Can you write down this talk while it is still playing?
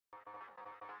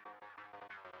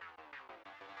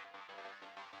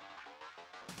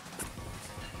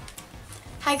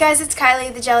Hi guys, it's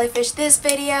Kylie The Jellyfish. This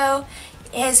video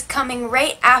is coming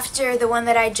right after the one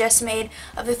that I just made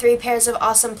of the 3 pairs of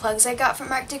awesome plugs I got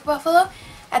from Arctic Buffalo.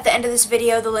 At the end of this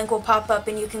video, the link will pop up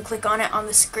and you can click on it on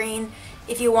the screen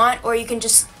if you want, or you can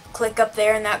just click up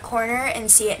there in that corner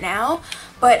and see it now.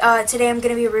 But today I'm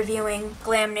going to be reviewing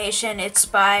Glam Nation. It's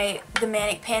by the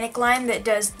Manic Panic line that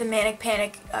does the Manic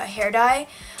Panic hair dye.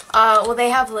 Well, they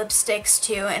have lipsticks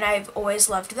too, and I've always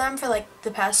loved them for like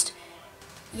the past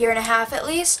year and a half at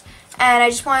least, and I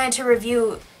just wanted to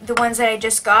review the ones that I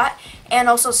just got and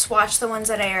also swatch the ones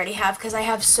that I already have because I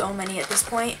have so many at this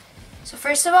point. So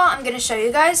first of all, I'm going to show you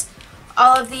guys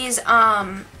all of these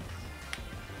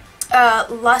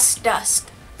Lust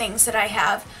Dust things that I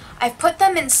have. I've put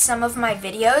them in some of my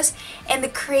videos, and the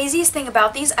craziest thing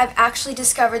about these, I've actually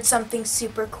discovered something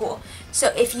super cool. So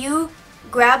if you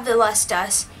grab the Lust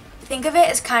Dust, think of it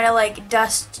as kind of like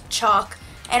dust chalk,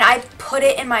 and I put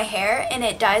it in my hair and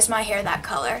it dyes my hair that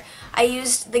color. I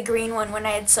used the green one when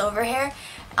I had silver hair,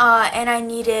 and I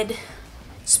needed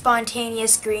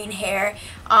spontaneous green hair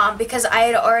because I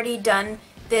had already done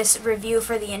this review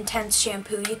for the Intense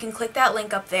shampoo. You can click that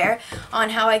link up there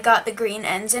on how I got the green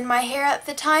ends in my hair at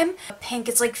the time. Pink,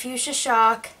 it's like Fuchsia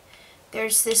Shock.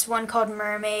 There's this one called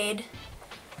Mermaid.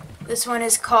 This one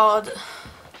is called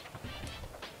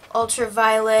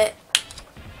Ultraviolet.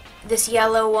 This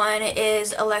yellow one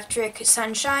is Electric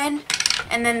Sunshine,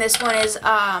 and then this one is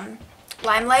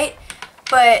Limelight.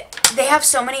 But they have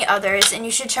so many others, and you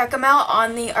should check them out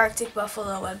on the Arctic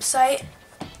Buffalo website.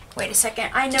 Wait a second.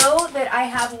 I know that I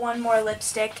have one more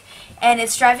lipstick, and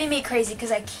it's driving me crazy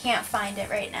because I can't find it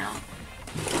right now.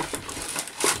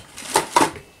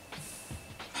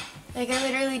 Like, I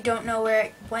literally don't know where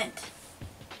it went.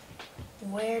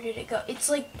 Where did it go? It's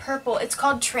like purple. It's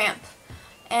called Tramp.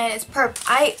 And it's purple.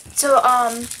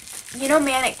 You know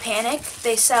Manic Panic?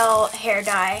 They sell hair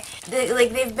dye.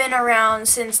 They've been around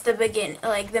since the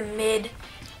the mid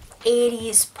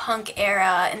 80s punk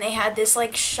era, and they had this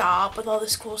like shop with all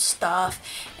this cool stuff.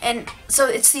 And so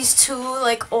it's these two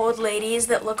like old ladies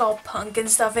that look all punk and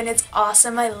stuff, and it's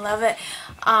awesome. I love it.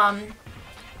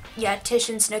 Yeah, Tish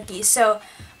and Snooki. So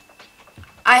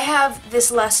I have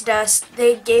this Lust Dust.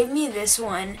 They gave me this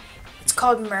one. It's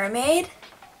called Mermaid.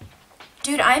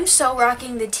 Dude, I'm so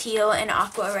rocking the teal and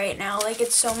aqua right now. Like,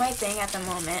 it's so my thing at the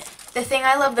moment. The thing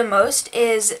I love the most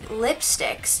is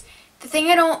lipsticks. The thing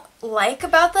I don't like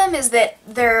about them is that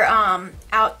they're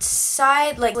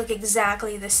outside look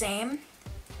exactly the same,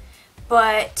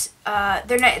 but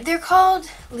they're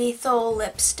called Lethal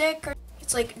Lipstick.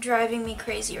 It's like driving me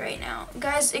crazy right now.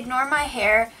 Guys, ignore my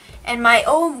hair and my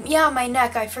my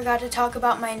neck. I forgot to talk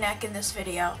about my neck in this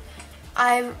video.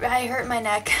 I hurt my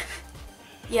neck.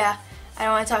 Yeah. I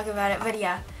don't want to talk about it, but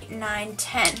yeah. 9,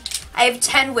 10. I have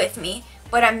 10 with me,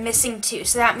 but I'm missing 2,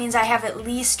 so that means I have at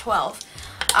least 12.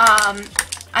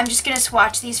 I'm just going to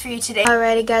swatch these for you today.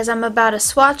 Alrighty guys, I'm about to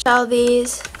swatch all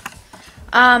these.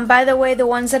 By the way, the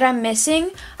ones that I'm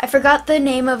missing, I forgot the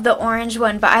name of the orange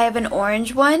one, but I have an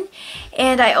orange one,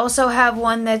 and I also have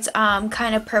one that's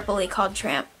kind of purpley called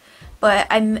Tramp, but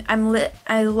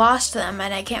I lost them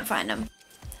and I can't find them.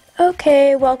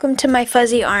 Okay, welcome to my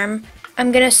fuzzy arm.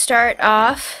 I'm going to start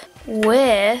off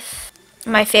with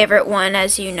my favorite one,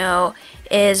 as you know,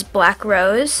 is Black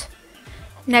Rose.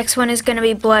 Next one is going to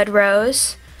be Blood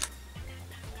Rose.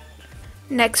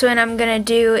 Next one I'm going to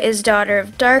do is Daughter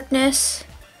of Darkness.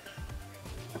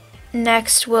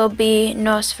 Next will be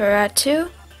Nosferatu.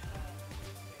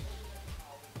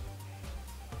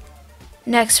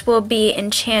 Next will be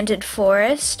Enchanted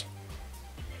Forest.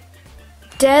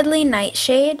 Deadly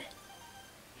Nightshade.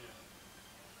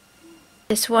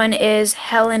 This one is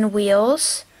Helen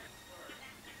Wheels.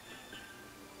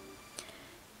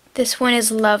 This one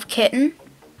is Love Kitten.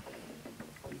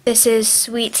 This is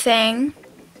Sweet Thang,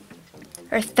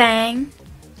 or Thang.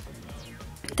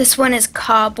 This one is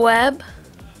Cobweb.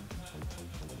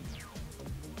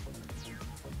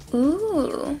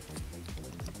 Ooh.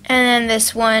 And then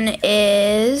this one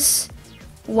is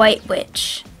White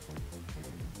Witch.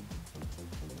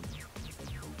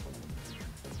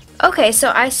 Okay,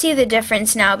 so I see the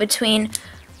difference now between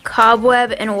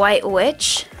Cobweb and White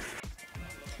Witch.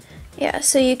 Yeah,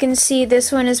 so you can see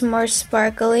this one is more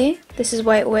sparkly. This is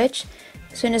White Witch.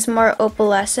 This one is more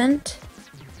opalescent.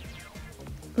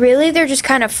 Really, they're just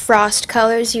kind of frost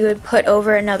colors you would put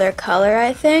over another color,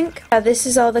 I think. This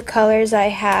is all the colors I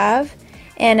have.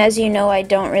 And as you know, I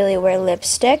don't really wear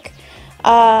lipstick.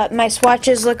 My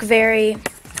swatches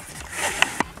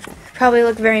probably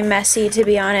look very messy, to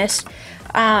be honest.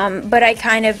 But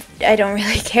I don't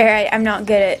really care. I'm not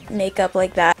good at makeup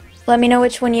like that. Let me know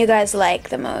which one you guys like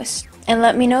the most. And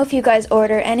let me know if you guys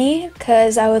order any,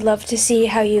 because I would love to see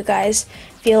how you guys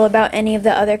feel about any of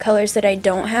the other colors that I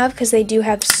don't have, because they do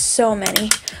have so many.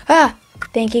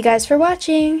 Thank you guys for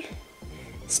watching.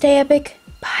 Stay epic.